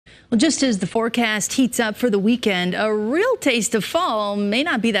Well, just as the forecast heats up for the weekend, a real taste of fall may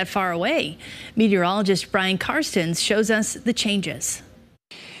not be that far away. Meteorologist Brian Karstens shows us the changes.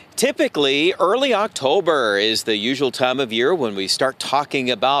 Typically, early October is the usual time of year when we start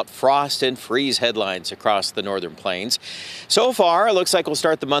talking about frost and freeze headlines across the northern plains. So far, it looks like we'll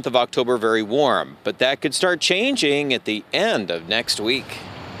start the month of October very warm, but that could start changing at the end of next week.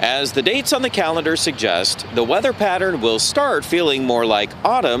 As the dates on the calendar suggest, the weather pattern will start feeling more like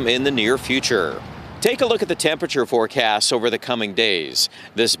autumn in the near future. Take a look at the temperature forecasts over the coming days.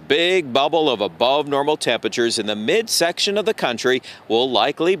 This big bubble of above normal temperatures in the midsection of the country will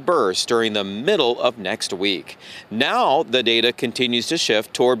likely burst during the middle of next week. Now the data continues to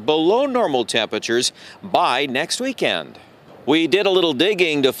shift toward below normal temperatures by next weekend. We did a little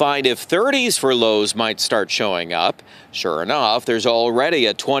digging to find if 30s for lows might start showing up. Sure enough, there's already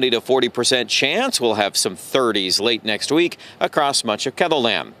a 20 to 40% chance we'll have some 30s late next week across much of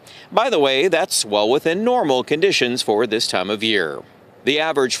Ketherland. By the way, that's well within normal conditions for this time of year. The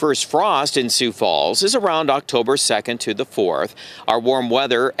average first frost in Sioux Falls is around October 2nd to the 4th. Our warm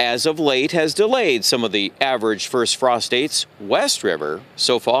weather as of late has delayed some of the average first frost dates west river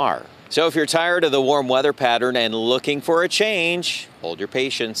so far. So if you're tired of the warm weather pattern and looking for a change, hold your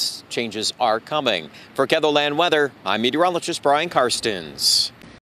patience. Changes are coming. For Ketherland Weather, I'm meteorologist Brian Karstens.